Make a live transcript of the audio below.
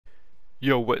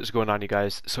Yo, what is going on, you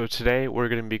guys? So today we're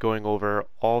going to be going over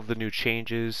all of the new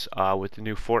changes with the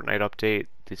new Fortnite update,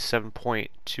 the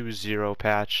 7.20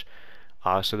 patch.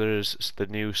 So there's the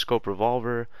new scope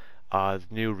revolver, the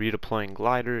new redeploying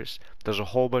gliders. There's a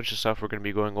whole bunch of stuff we're going to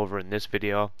be going over in this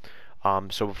video.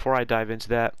 So before I dive into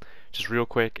that, just real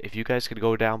quick, if you guys could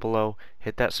go down below,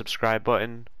 hit that subscribe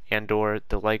button and/or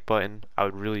the like button, I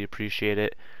would really appreciate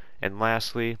it. And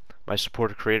lastly, my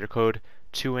supporter creator code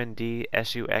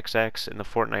 2NDSUXX in the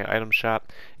Fortnite item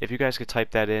shop. If you guys could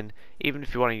type that in, even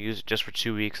if you want to use it just for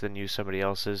 2 weeks, then use somebody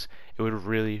else's, it would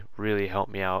really help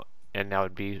me out, and I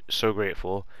would be so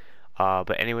grateful.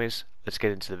 But anyways, let's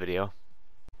get into the video.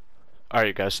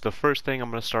 Alright guys, so the first thing I'm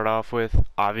going to start off with,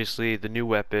 obviously the new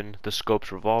weapon, the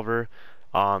scoped revolver.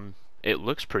 It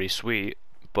looks pretty sweet,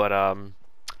 but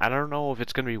I don't know if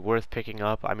it's going to be worth picking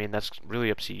up. I mean, that's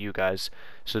really up to you guys.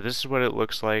 So this is what it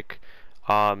looks like.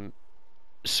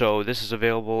 So this is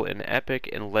available in epic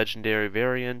and legendary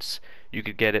variants. You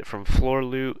could get it from floor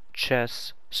loot,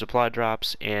 chests, supply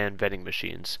drops, and vending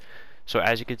machines. So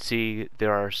as you can see,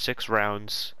 there are 6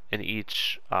 rounds in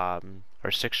each, or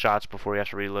 6 shots before you have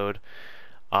to reload.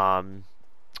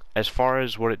 As far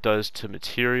as what it does to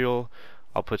material,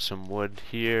 I'll put some wood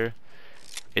here.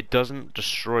 It doesn't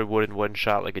destroy wood in one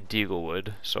shot like a deagle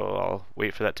would, so I'll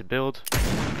wait for that to build.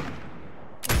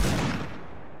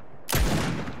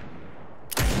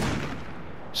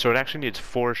 So it actually needs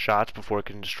 4 shots before it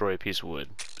can destroy a piece of wood.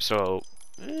 So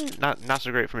not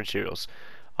so great for materials.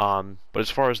 But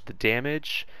as far as the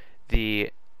damage,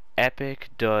 the epic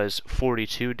does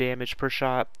 42 damage per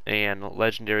shot, and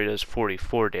legendary does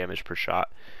 44 damage per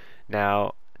shot.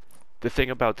 Now, the thing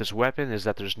about this weapon is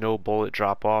that there's no bullet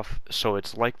drop off, so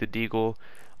it's like the deagle.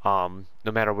 No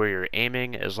matter where you're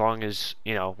aiming, as long as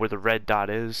you know where the red dot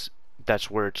is, that's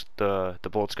where the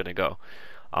bullet's gonna go.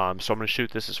 So I'm going to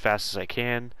shoot this as fast as I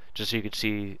can, just so you can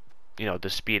see, you know, the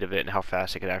speed of it and how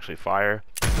fast it can actually fire.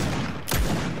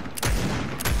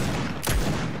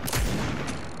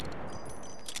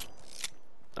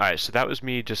 Alright, so that was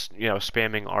me just, you know,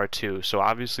 spamming R2. So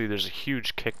obviously there's a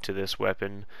huge kick to this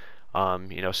weapon.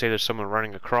 You know, say there's someone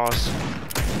running across.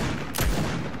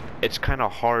 It's kind of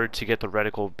hard to get the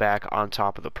reticle back on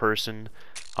top of the person.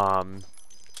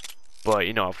 But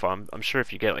you know, if I'm sure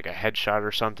if you get like a headshot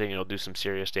or something, it'll do some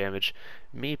serious damage.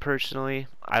 Me personally,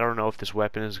 I don't know if this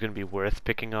weapon is going to be worth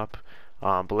picking up.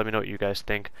 But let me know what you guys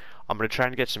think. I'm going to try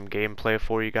and get some gameplay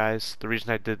for you guys. The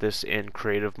reason I did this in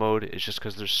creative mode is just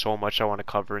because there's so much I want to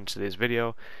cover in today's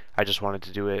video. I just wanted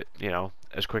to do it, you know,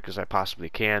 as quick as I possibly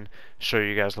can. Show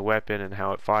you guys the weapon and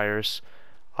how it fires.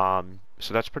 So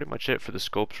that's pretty much it for the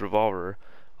scoped revolver.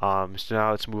 So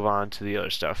now let's move on to the other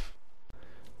stuff.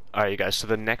 Alright you guys, so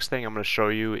the next thing I'm going to show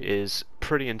you is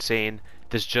pretty insane.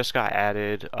 This just got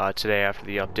added today after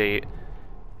the update.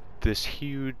 This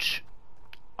huge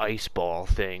ice ball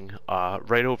thing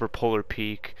right over Polar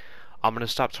Peak. I'm going to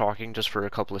stop talking just for a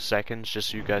couple of seconds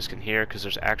just so you guys can hear, because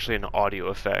there's actually an audio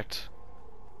effect.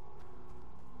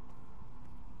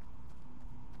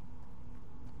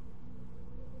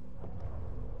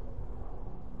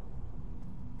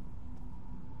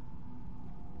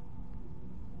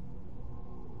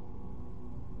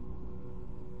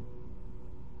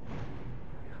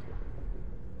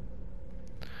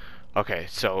 Okay,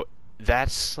 so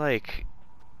that's like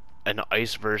an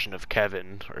ice version of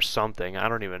Kevin or something. I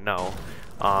don't even know.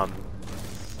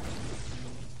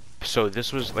 So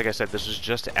this was, like I said, this was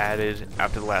just added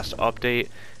after the last update.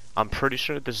 I'm pretty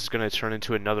sure this is going to turn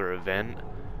into another event.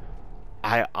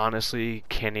 I honestly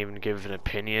can't even give an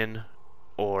opinion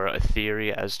or a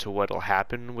theory as to what'll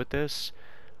happen with this.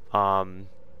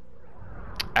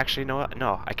 Actually,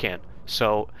 no, I can't.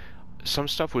 So some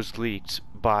stuff was leaked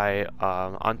by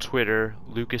on Twitter,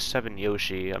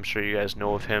 Lucas7Yoshi. I'm sure you guys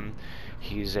know of him.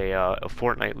 He's a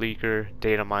Fortnite leaker,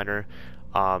 data miner.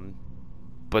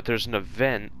 But there's an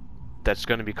event that's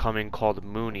going to be coming called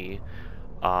Mooney.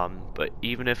 But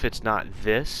even if it's not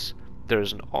this,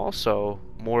 there's also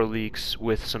more leaks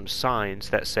with some signs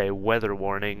that say weather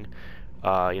warning,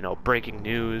 you know, breaking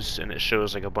news, and it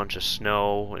shows like a bunch of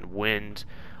snow and wind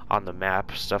on the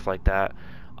map, stuff like that.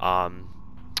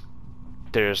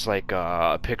 There's like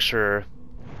a picture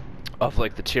of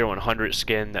like the tier 100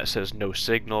 skin that says no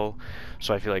signal,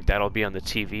 so I feel like that'll be on the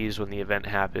TVs when the event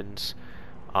happens.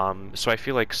 So I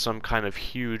feel like some kind of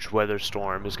huge weather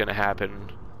storm is going to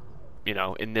happen, you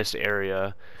know, in this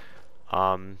area.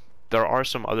 There are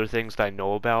some other things that I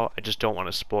know about. I just don't want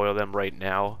to spoil them right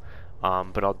now.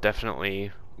 But I'll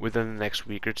definitely, within the next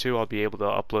week or two, I'll be able to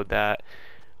upload that.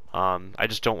 I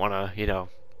just don't want to, you know,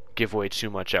 give away too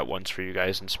much at once for you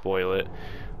guys and spoil it.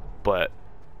 But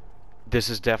this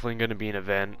is definitely going to be an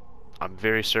event. I'm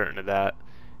very certain of that,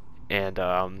 and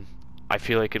I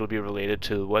feel like it'll be related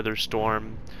to the weather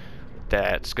storm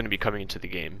that's going to be coming into the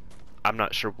game. I'm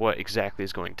not sure what exactly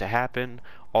is going to happen.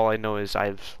 All I know is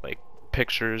I've like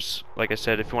pictures. Like I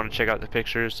said, if you want to check out the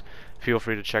pictures, feel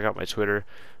free to check out my Twitter.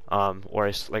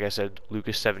 Like I said,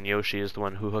 Lucas7Yoshi is the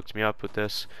one who hooked me up with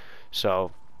this.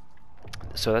 So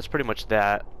that's pretty much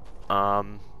that.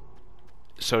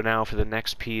 So now for the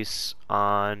next piece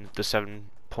on the 7.20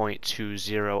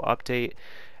 update,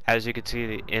 as you can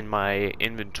see in my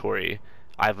inventory,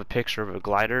 I have a picture of a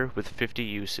glider with 50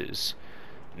 uses.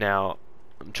 Now,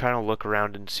 I'm trying to look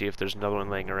around and see if there's another one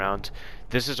laying around.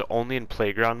 This is only in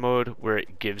playground mode where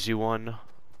it gives you one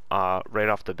right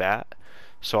off the bat.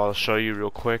 So I'll show you real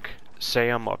quick. Say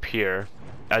I'm up here.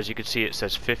 As you can see, it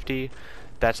says 50.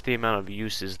 That's the amount of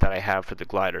uses that I have for the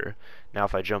glider. Now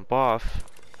if I jump off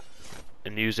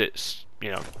and use it,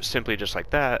 simply just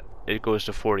like that, it goes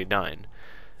to 49.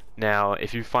 Now,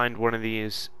 if you find one of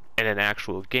these in an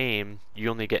actual game, you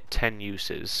only get 10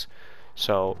 uses.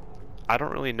 So I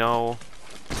don't really know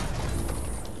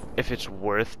if it's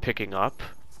worth picking up.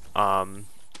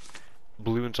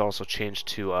 Balloons also changed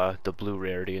to the blue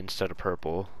rarity instead of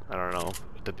purple. I don't know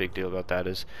what the big deal about that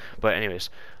is. But anyways,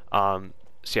 so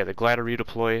yeah, the glider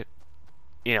redeploy,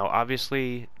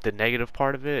 obviously the negative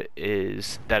part of it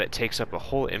is that it takes up a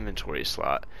whole inventory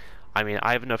slot. I mean,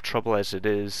 I have enough trouble as it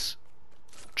is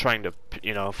trying to,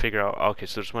 figure out, okay,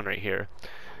 so there's one right here.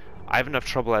 I have enough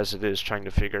trouble as it is trying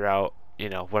to figure out,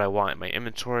 what I want in my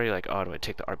inventory, like, oh, do I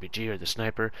take the RPG or the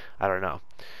sniper? I don't know.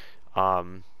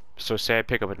 So say I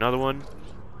pick up another one,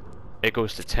 it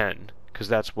goes to 10, because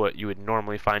that's what you would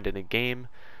normally find in a game,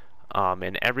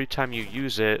 and every time you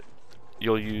use it,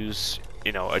 you'll use,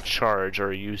 a charge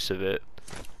or a use of it.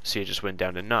 See, it just went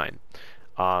down to 9.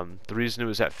 The reason it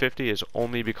was at 50 is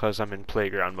only because I'm in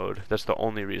playground mode. That's the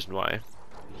only reason why.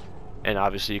 And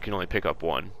obviously you can only pick up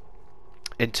one.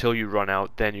 Until you run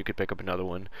out, then you could pick up another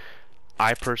one.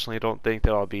 I personally don't think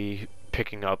that I'll be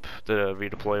picking up the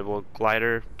redeployable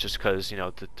glider, just because,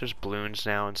 there's balloons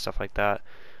now and stuff like that.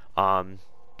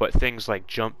 But things like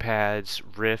jump pads,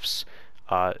 rifts,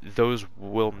 those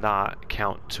will not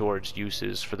count towards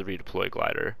uses for the redeploy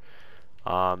glider.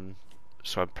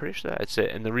 So I'm pretty sure that's it.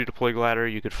 And the redeploy glider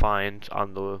you could find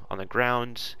on the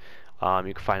ground.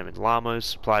 You can find them in llamas,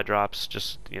 supply drops,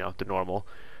 just the normal.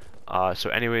 So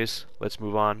anyways, let's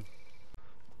move on.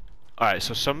 Alright,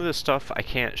 so some of this stuff I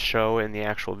can't show in the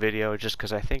actual video just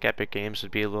because I think Epic Games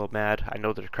would be a little mad. I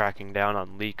know they're cracking down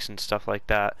on leaks and stuff like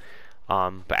that.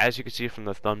 But as you can see from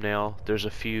the thumbnail, there's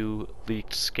a few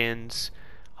leaked skins,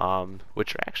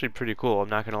 which are actually pretty cool, I'm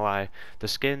not gonna lie. The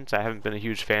skins I haven't been a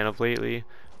huge fan of lately,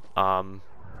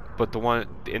 but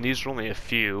and these are only a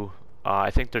few. I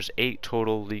think there's 8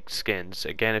 total leaked skins.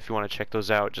 Again, if you want to check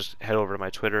those out, just head over to my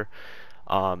Twitter.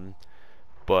 But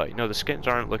the skins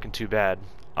aren't looking too bad.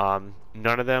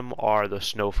 None of them are the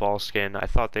snowfall skin. I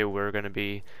thought they were going to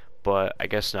be, but I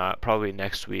guess not. Probably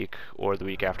next week or the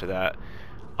week after that.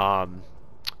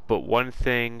 But one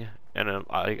thing, and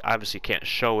I obviously can't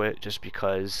show it just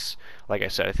because, like I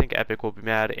said, I think Epic will be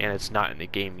mad and it's not in the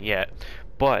game yet.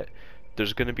 But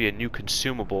there's going to be a new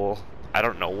consumable. I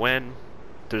don't know when.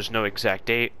 There's no exact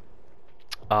date.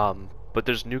 But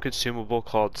there's a new consumable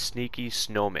called Sneaky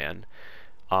Snowman.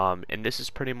 And this is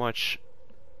pretty much,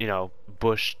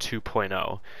 Bush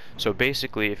 2.0. So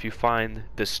basically, if you find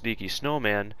the Sneaky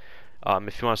Snowman,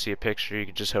 if you want to see a picture, you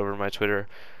can just head over to my Twitter.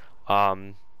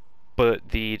 But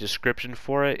the description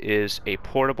for it is a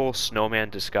portable snowman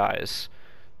disguise.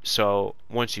 So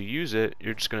once you use it,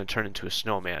 you're just going to turn into a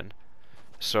snowman.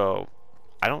 So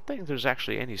I don't think there's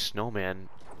actually any snowman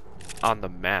on the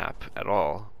map at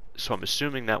all. So I'm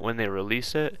assuming that when they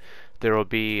release it, there will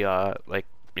be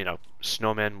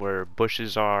snowmen where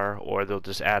bushes are, or they'll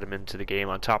just add them into the game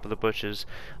on top of the bushes.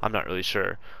 I'm not really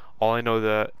sure. All I know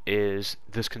that is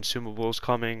this consumable is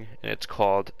coming, and it's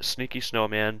called Sneaky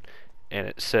Snowman, and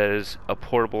it says a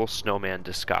portable snowman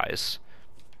disguise.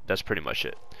 That's pretty much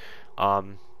it.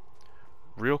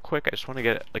 Real quick, I just want to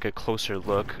get like a closer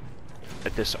look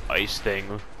at this ice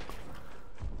thing.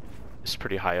 It's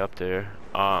pretty high up there.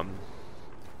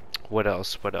 What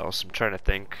else? I'm trying to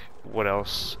think. What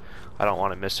else? I don't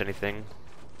want to miss anything.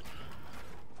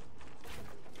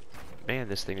 Man,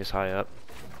 this thing is high up.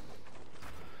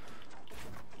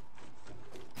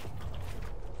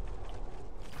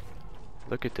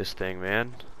 Look at this thing,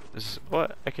 man. This is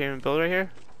what? I can't even build right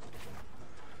here?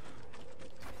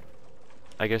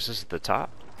 I guess this is the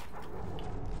top.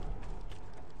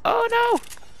 Oh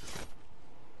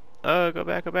no! Go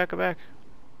back, go back, go back.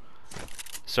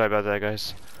 Sorry about that,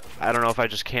 guys. I don't know if I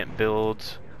just can't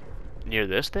build near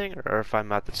this thing or if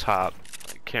I'm at the top.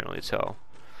 I can't really tell.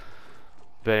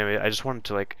 But anyway, I just wanted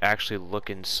to like actually look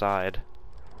inside.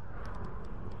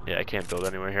 Yeah, I can't build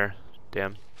anywhere here.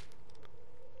 Damn.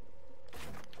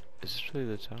 Is this really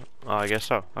the top? Oh, I guess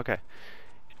so. Okay.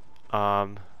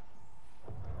 Um.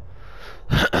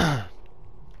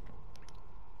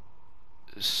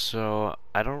 So,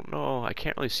 I don't know. I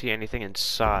can't really see anything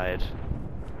inside.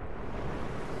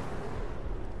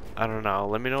 I don't know.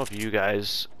 Let me know if you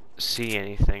guys see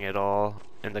anything at all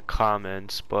in the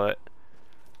comments, but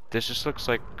this just looks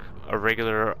like a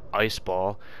regular ice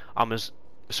ball.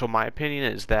 So my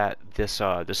opinion is that this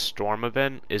storm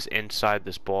event is inside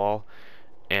this ball,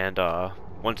 and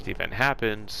once the event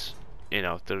happens, you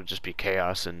know, there'll just be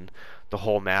chaos, and the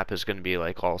whole map is going to be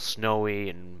like all snowy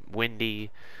and windy.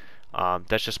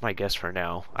 That's just my guess for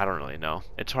now. I don't really know.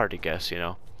 It's hard to guess, you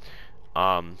know.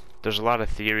 There's a lot of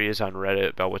theories on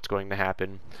Reddit about what's going to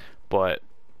happen, but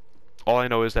all I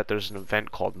know is that there's an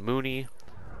event called Mooney.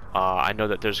 I know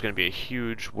that there's going to be a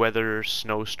huge weather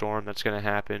snowstorm that's going to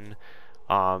happen.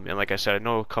 And like I said, I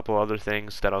know a couple other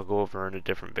things that I'll go over in a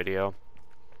different video.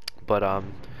 But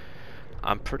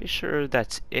I'm pretty sure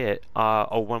that's it.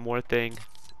 Oh, one more thing.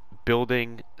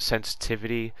 Building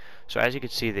sensitivity. So as you can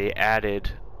see, they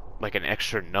added like an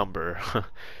extra number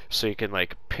so you can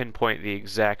like pinpoint the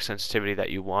exact sensitivity that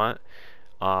you want.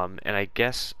 And I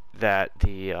guess that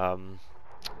the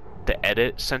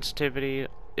edit sensitivity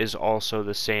is also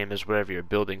the same as whatever your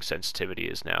building sensitivity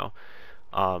is now,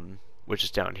 which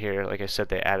is down here. Like I said,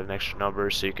 they add an extra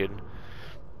number so you can,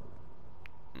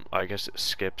 I guess it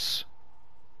skips,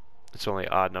 it's only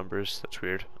odd numbers. That's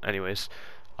weird. Anyways,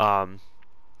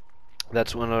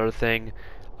 that's one other thing.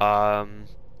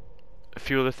 A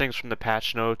few other things from the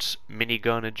patch notes: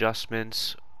 minigun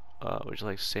adjustments. Would you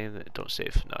like to save it? Don't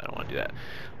save. No, I don't want to do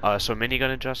that. So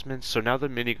minigun adjustments. So now the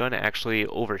minigun actually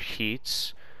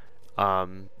overheats,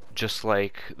 just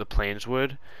like the planes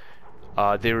would.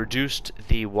 They reduced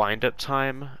the wind-up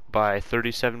time by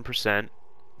 37%.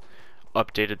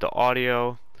 Updated the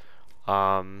audio.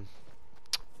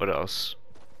 What else?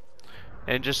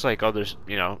 And just like others,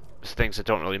 you know, things that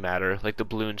don't really matter. Like the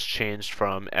balloons changed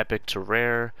from epic to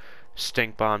rare.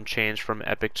 Stink bomb changed from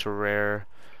epic to rare.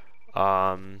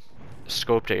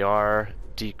 Scoped AR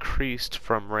decreased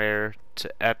from rare to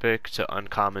epic to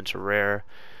uncommon to rare.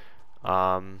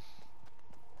 You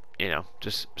know,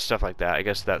 just stuff like that. I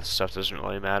guess that stuff doesn't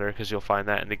really matter because you'll find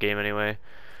that in the game anyway.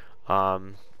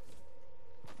 Don't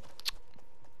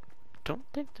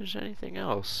think there's anything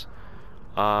else.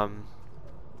 Oh,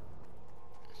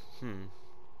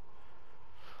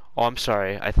 I'm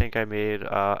sorry. I think I made,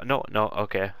 no,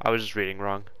 okay. I was just reading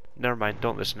wrong. Never mind.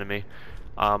 Don't listen to me.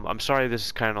 I'm sorry this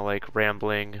is kind of like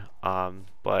rambling,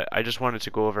 but I just wanted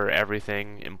to go over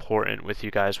everything important with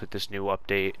you guys with this new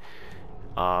update.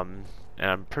 And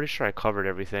I'm pretty sure I covered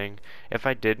everything. If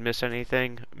I did miss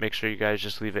anything, make sure you guys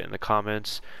just leave it in the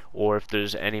comments, or if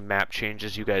there's any map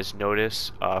changes you guys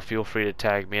notice, feel free to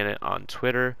tag me in it on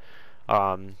Twitter.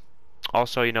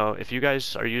 Also, you know, if you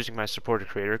guys are using my supported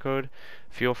creator code,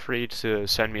 feel free to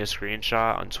send me a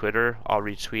screenshot on Twitter. I'll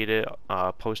retweet it,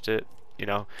 post it. You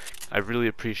know, I really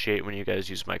appreciate when you guys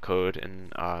use my code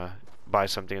and buy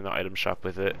something in the item shop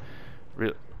with it.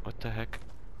 What the heck?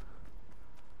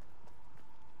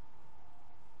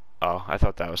 Oh, I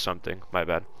thought that was something. My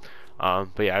bad.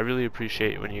 But yeah, I really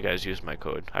appreciate when you guys use my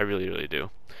code. I really, really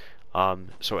do.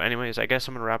 So anyways, I guess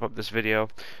I'm going to wrap up this video.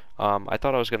 I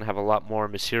thought I was going to have a lot more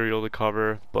material to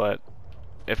cover, but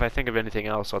if I think of anything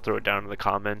else, I'll throw it down in the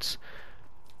comments.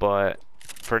 But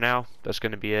for now, that's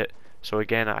going to be it. So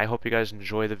again, I hope you guys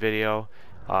enjoy the video.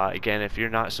 Again, if you're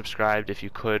not subscribed, if you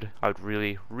could, I would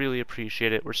really, really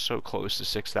appreciate it. We're so close to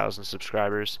 6,000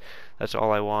 subscribers. That's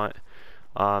all I want.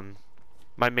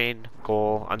 My main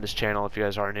goal on this channel, if you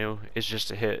guys are new, is just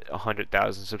to hit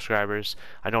 100,000 subscribers.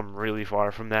 I know I'm really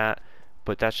far from that,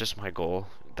 but that's just my goal.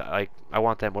 I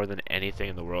want that more than anything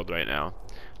in the world right now.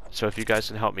 So if you guys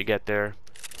can help me get there,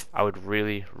 I would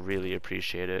really, really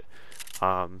appreciate it.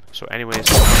 So anyways, I'm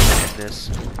gonna end this.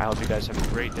 I hope you guys have a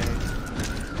great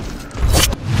day.